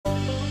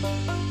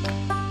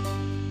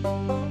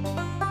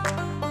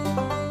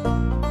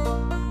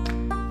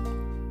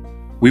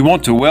We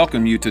want to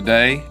welcome you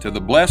today to the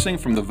Blessing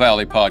from the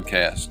Valley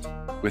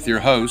podcast with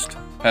your host,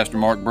 Pastor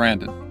Mark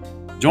Brandon.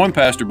 Join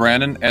Pastor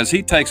Brandon as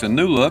he takes a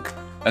new look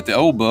at the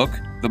old book,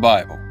 the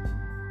Bible.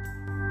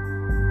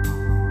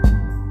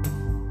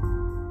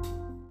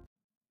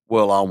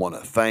 Well, I want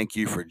to thank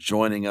you for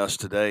joining us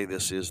today.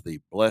 This is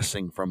the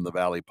Blessing from the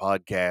Valley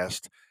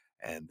podcast,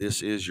 and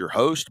this is your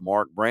host,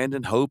 Mark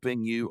Brandon,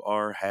 hoping you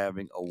are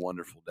having a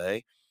wonderful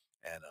day.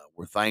 And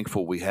we're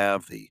thankful we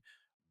have the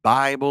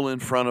Bible in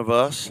front of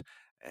us.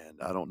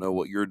 And I don't know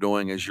what you're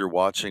doing as you're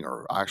watching,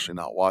 or actually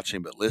not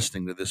watching, but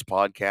listening to this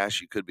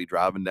podcast. You could be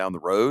driving down the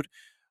road.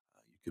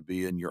 You could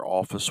be in your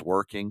office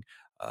working.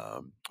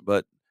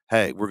 But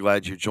hey, we're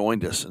glad you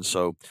joined us. And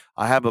so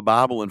I have a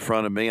Bible in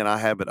front of me, and I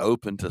have it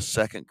open to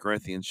 2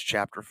 Corinthians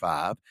chapter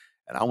 5.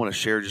 And I want to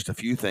share just a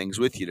few things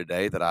with you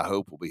today that I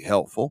hope will be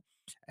helpful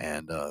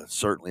and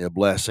certainly a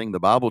blessing. The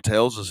Bible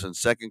tells us in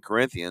 2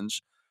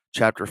 Corinthians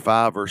chapter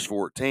 5, verse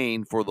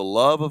 14, "For the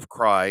love of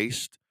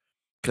Christ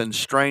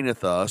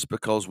constraineth us,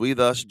 because we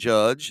thus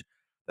judge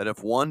that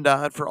if one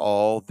died for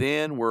all,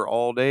 then we're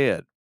all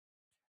dead,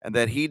 and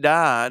that he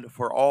died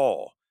for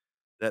all,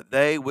 that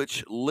they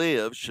which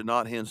live should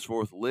not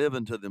henceforth live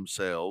unto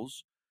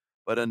themselves,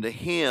 but unto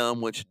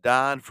him which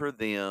died for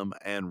them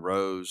and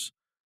rose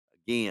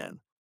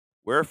again.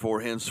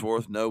 Wherefore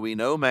henceforth know we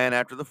no man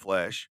after the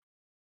flesh.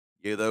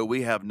 Yea, though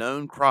we have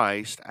known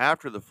Christ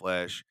after the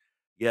flesh,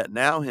 yet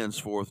now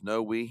henceforth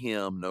know we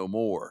him no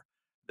more.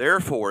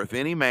 Therefore, if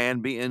any man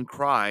be in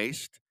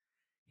Christ,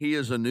 he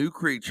is a new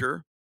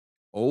creature.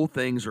 Old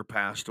things are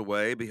passed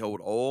away.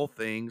 Behold, all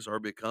things are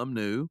become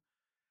new.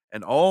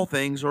 And all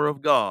things are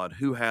of God,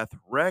 who hath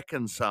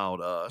reconciled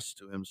us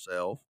to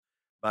himself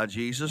by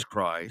Jesus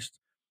Christ,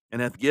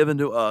 and hath given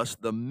to us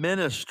the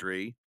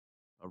ministry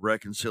of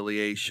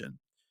reconciliation."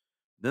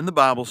 Then the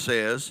Bible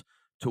says,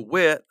 "To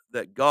wit,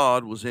 that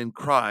God was in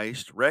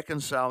Christ,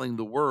 reconciling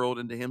the world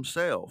unto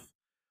himself,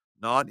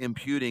 not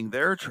imputing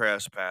their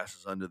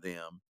trespasses unto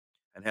them,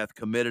 and hath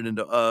committed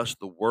unto us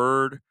the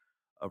word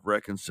of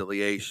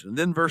reconciliation." And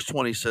then verse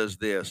 20 says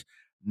this,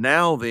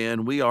 "Now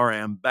then, we are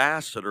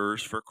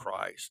ambassadors for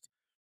Christ,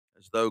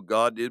 as though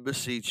God did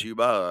beseech you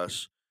by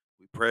us.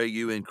 We pray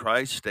you in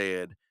Christ's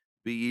stead,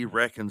 be ye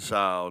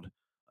reconciled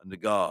unto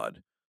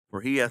God.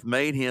 For he hath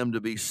made him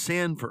to be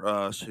sin for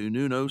us who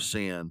knew no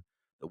sin,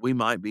 that we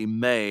might be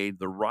made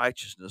the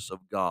righteousness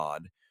of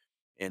God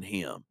in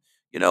him."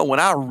 You know, when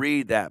I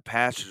read that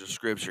passage of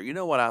scripture, you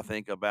know what I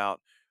think about?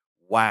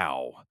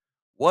 Wow,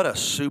 what a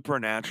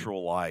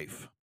supernatural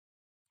life.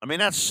 I mean,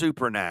 that's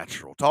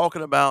supernatural.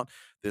 Talking about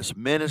this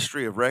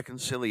ministry of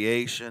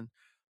reconciliation,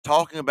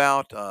 talking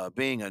about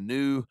being a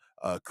new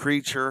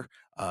creature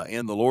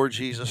in the Lord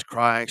Jesus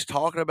Christ,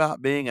 talking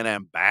about being an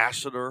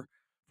ambassador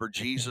for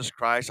Jesus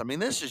Christ. I mean,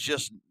 this is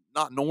just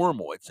not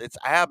normal. It's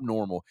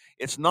abnormal.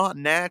 It's not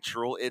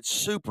natural. It's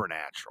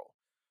supernatural.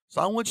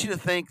 So I want you to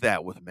think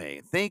that with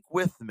me. Think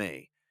with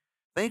me.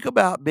 Think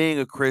about being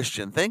a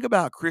Christian. Think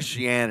about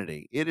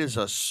Christianity. It is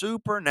a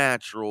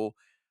supernatural,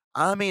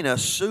 I mean, a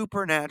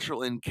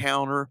supernatural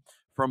encounter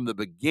from the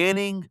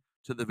beginning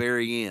to the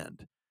very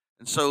end.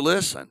 And so,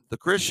 listen, the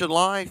Christian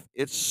life,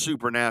 it's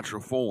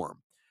supernatural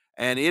form,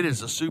 and it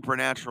is a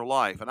supernatural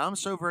life. And I'm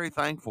so very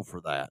thankful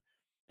for that.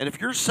 And if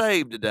you're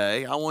saved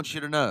today, I want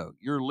you to know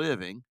you're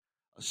living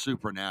a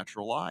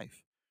supernatural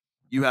life.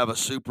 You have a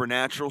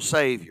supernatural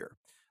Savior.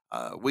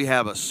 We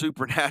have a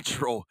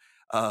supernatural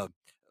uh,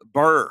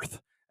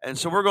 birth. And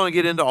so we're going to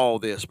get into all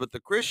this, but the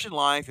Christian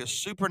life is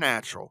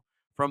supernatural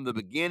from the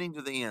beginning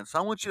to the end. So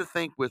I want you to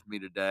think with me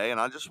today, and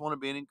I just want to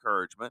be an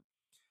encouragement.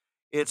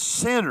 It's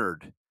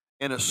centered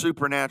in a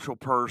supernatural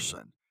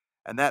person,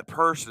 and that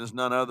person is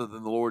none other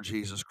than the Lord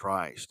Jesus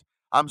Christ.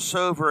 I'm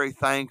so very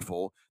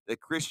thankful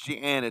that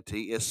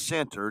Christianity is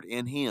centered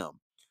in him.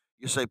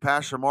 You say,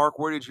 "Pastor Mark,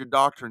 where did your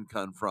doctrine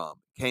come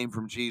from?" It came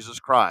from Jesus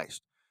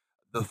Christ.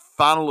 The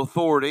final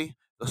authority,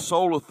 the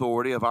sole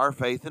authority of our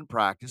faith and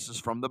practice is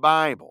from the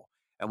Bible.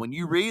 And when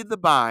you read the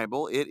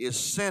Bible, it is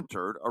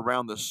centered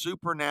around the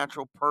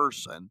supernatural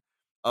person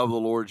of the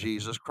Lord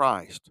Jesus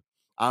Christ.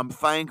 I'm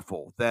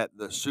thankful that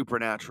the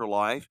supernatural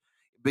life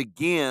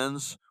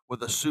begins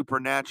with a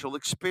supernatural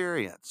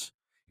experience.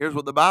 Here's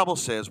what the Bible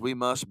says: we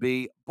must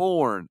be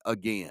born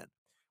again.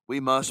 We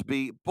must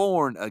be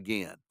born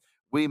again.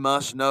 We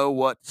must know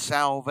what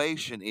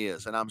salvation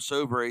is. And I'm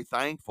so very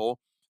thankful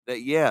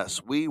that,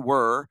 yes, we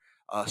were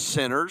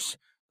sinners.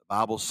 The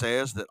Bible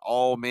says that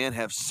all men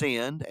have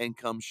sinned and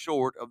come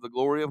short of the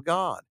glory of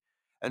God.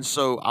 And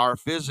so our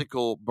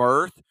physical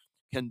birth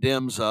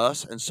condemns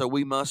us. And so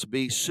we must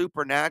be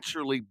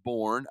supernaturally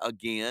born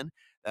again.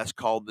 That's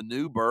called the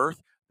new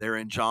birth there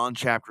in John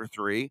chapter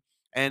 3.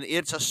 And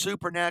it's a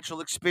supernatural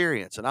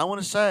experience. And I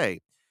want to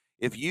say,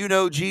 if you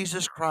know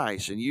Jesus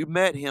Christ and you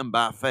met him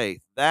by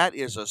faith, that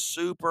is a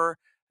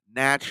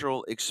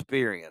supernatural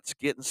experience.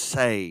 Getting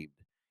saved,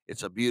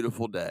 it's a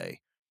beautiful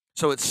day.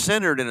 So it's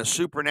centered in a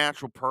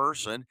supernatural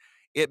person.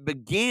 It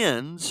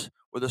begins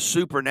with a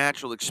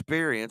supernatural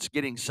experience,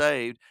 getting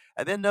saved.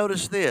 And then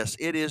notice this: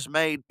 it is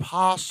made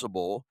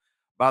possible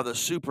by the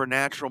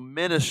supernatural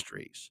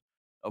ministries.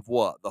 of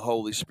what? The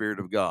Holy Spirit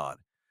of God.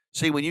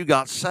 See, when you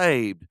got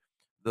saved,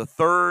 the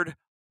third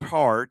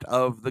part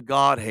of the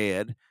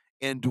Godhead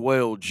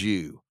indwelled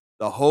you,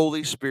 the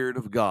Holy Spirit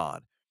of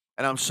God.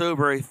 And I'm so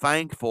very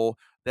thankful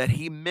that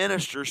He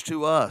ministers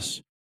to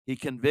us. He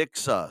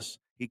convicts us.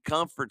 He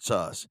comforts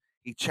us.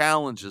 He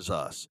challenges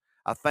us.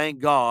 I thank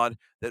God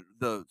that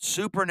the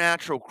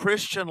supernatural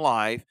Christian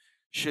life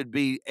should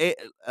be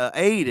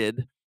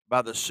aided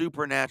by the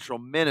supernatural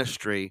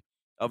ministry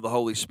of the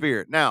Holy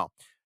Spirit. Now,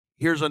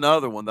 here's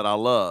another one that I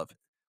love.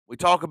 We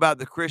talk about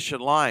the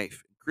Christian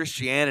life,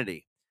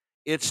 Christianity.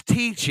 Its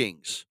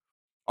teachings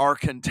are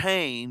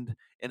contained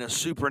in a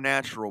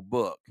supernatural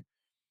book.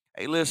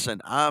 Hey,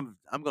 listen, I'm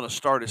going to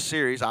start a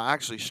series. I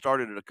actually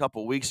started it a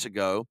couple weeks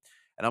ago,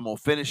 and I'm going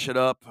to finish it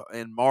up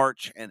in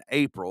March and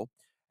April.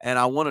 And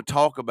I want to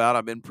talk about,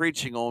 I've been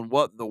preaching on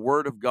what the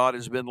Word of God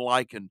has been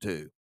likened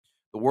to.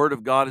 The Word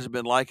of God has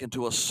been likened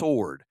to a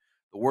sword.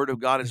 The Word of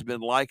God has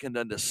been likened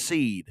unto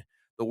seed.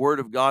 The Word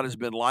of God has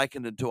been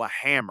likened unto a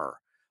hammer.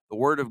 The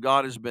Word of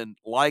God has been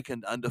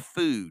likened unto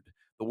food.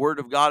 The Word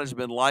of God has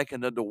been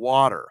likened unto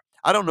water.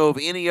 I don't know of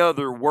any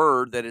other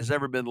word that has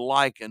ever been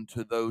likened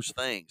to those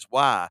things.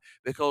 Why?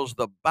 Because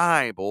the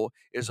Bible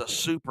is a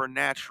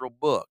supernatural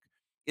book.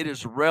 It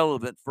is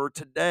relevant for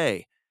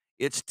today.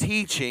 Its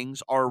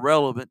teachings are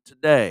relevant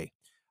today.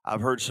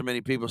 I've heard so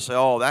many people say,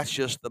 oh, that's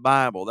just the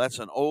Bible. That's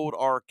an old,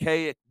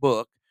 archaic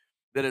book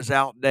that is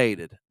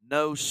outdated.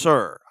 No,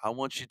 sir. I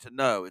want you to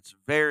know it's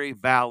very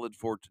valid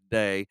for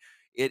today.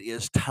 It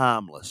is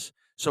timeless.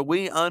 So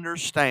we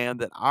understand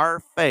that our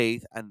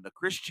faith and the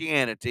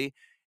Christianity,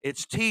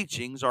 its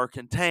teachings are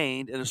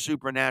contained in a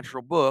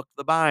supernatural book,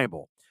 the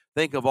Bible.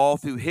 Think of all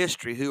through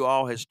history who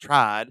all has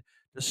tried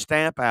to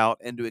stamp out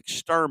and to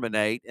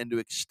exterminate and to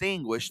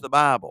extinguish the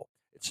Bible.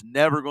 It's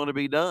never going to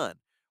be done.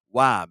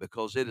 Why?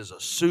 Because it is a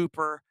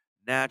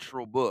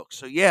supernatural book.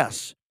 So,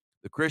 yes,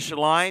 the Christian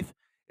life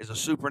is a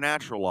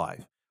supernatural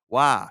life.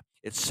 Why?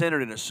 It's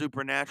centered in a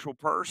supernatural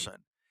person.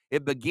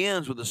 It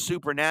begins with a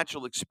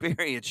supernatural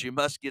experience. You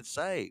must get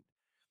saved.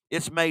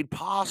 It's made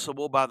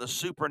possible by the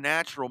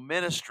supernatural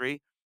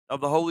ministry of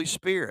the Holy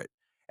Spirit.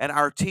 And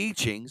our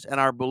teachings and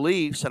our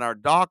beliefs and our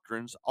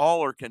doctrines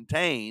all are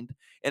contained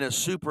in a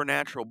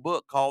supernatural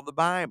book called the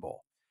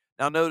Bible.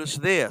 Now, notice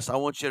this. I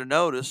want you to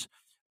notice.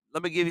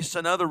 Let me give you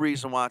another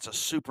reason why it's a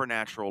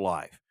supernatural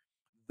life.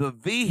 The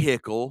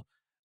vehicle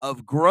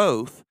of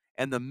growth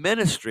and the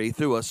ministry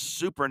through a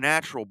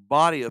supernatural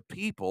body of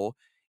people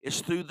is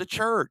through the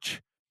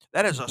church.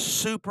 That is a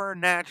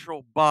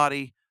supernatural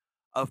body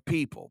of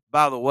people.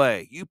 By the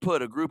way, you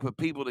put a group of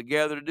people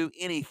together to do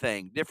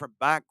anything, different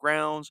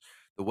backgrounds,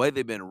 the way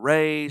they've been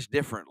raised,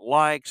 different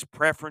likes,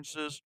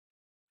 preferences,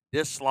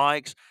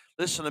 dislikes.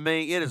 Listen to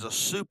me, it is a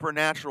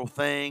supernatural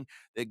thing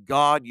that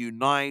God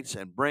unites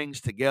and brings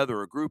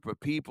together a group of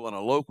people in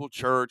a local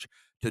church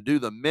to do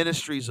the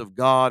ministries of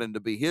God and to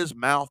be His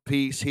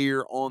mouthpiece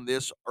here on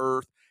this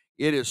earth.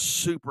 It is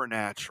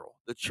supernatural.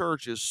 The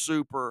church is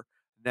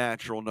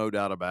supernatural, no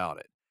doubt about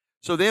it.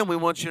 So then we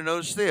want you to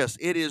notice this,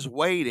 it is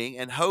waiting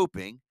and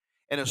hoping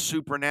in a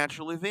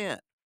supernatural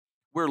event.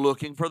 We're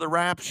looking for the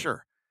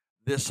rapture,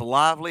 this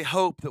lively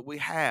hope that we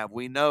have.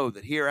 We know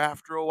that here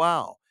after a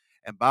while,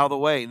 and by the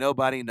way,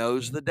 nobody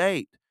knows the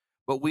date,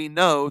 but we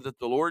know that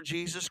the Lord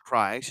Jesus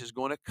Christ is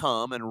going to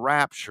come and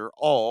rapture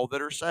all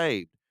that are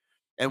saved.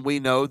 And we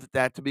know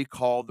that to be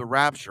called the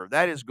rapture.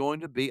 That is going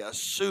to be a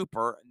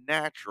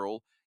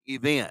supernatural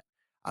event.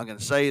 I'm going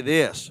to say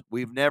this,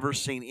 we've never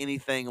seen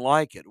anything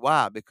like it.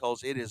 Why?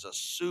 Because it is a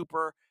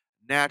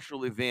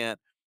supernatural event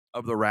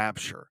of the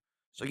rapture.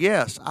 So,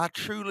 yes, I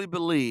truly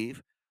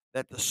believe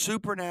that the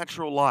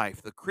supernatural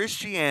life, the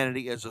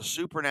Christianity is a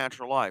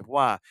supernatural life.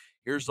 Why?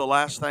 Here's the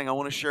last thing I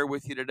want to share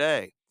with you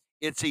today.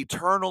 Its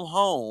eternal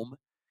home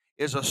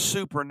is a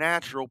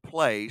supernatural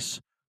place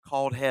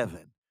called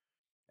heaven.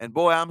 And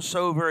boy, I'm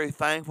so very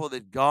thankful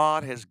that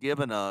God has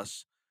given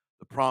us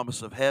the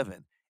promise of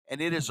heaven. And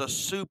it is a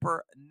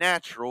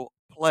supernatural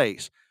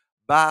place.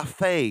 By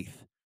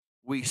faith,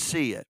 we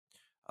see it.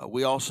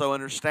 We also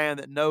understand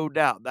that no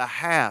doubt the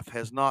half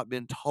has not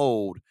been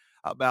told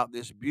about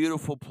this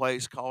beautiful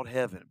place called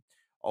heaven.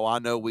 Oh, I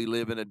know we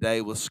live in a day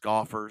with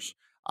scoffers.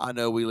 I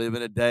know we live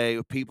in a day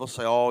where people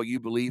say, oh, you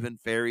believe in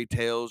fairy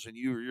tales and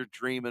you're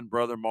dreaming,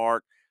 Brother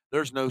Mark.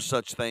 There's no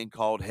such thing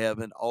called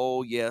heaven.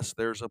 Oh, yes,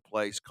 there's a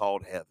place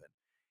called heaven.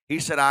 He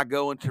said, I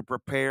go in to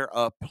prepare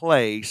a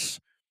place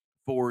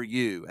for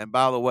you. And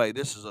by the way,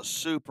 this is a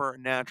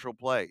supernatural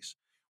place.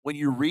 When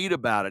you read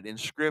about it in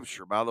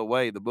Scripture, by the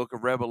way, the book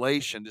of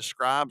Revelation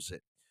describes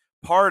it.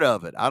 Part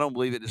of it, I don't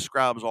believe it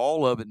describes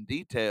all of it in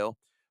detail,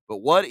 but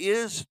what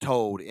is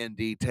told in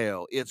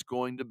detail, it's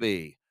going to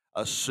be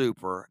a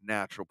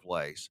supernatural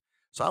place.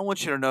 So I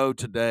want you to know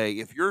today,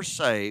 if you're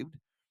saved,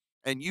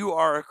 and you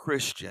are a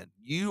Christian,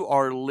 you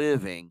are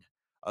living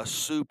a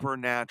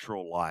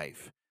supernatural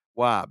life.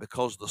 Why?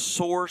 Because the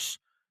source,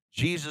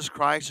 Jesus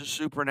Christ, is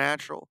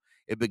supernatural.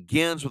 It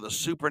begins with a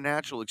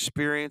supernatural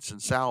experience in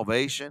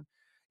salvation.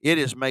 It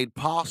is made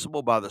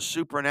possible by the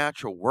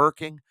supernatural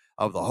working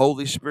of the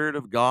Holy Spirit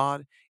of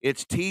God.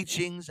 Its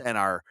teachings and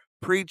our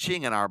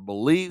preaching and our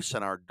beliefs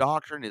and our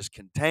doctrine is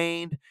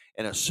contained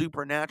in a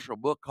supernatural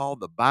book called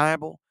the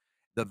Bible.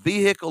 The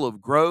vehicle of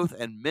growth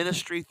and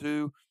ministry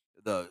through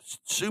the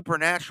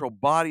supernatural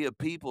body of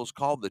people is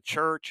called the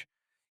church.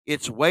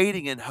 It's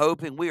waiting and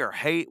hoping. We are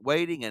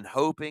waiting and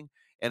hoping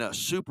in a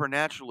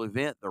supernatural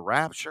event, the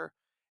rapture.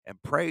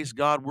 And praise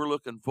God, we're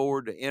looking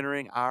forward to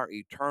entering our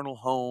eternal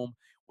home,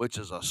 which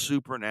is a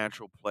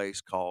supernatural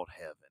place called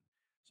heaven.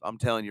 So I'm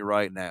telling you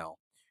right now,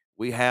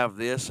 we have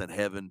this in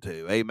heaven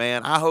too.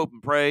 Amen. I hope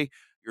and pray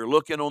you're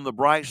looking on the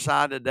bright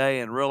side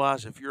today and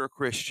realize if you're a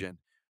Christian,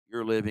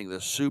 you're living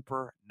the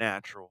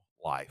supernatural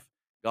life.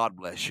 God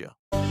bless you.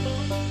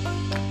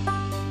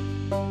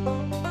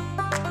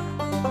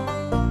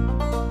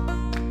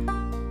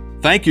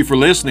 Thank you for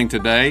listening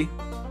today.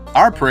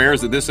 Our prayer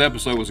is that this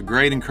episode was a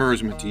great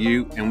encouragement to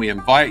you, and we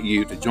invite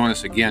you to join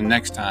us again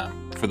next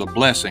time for the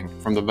Blessing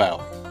from the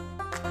Valley.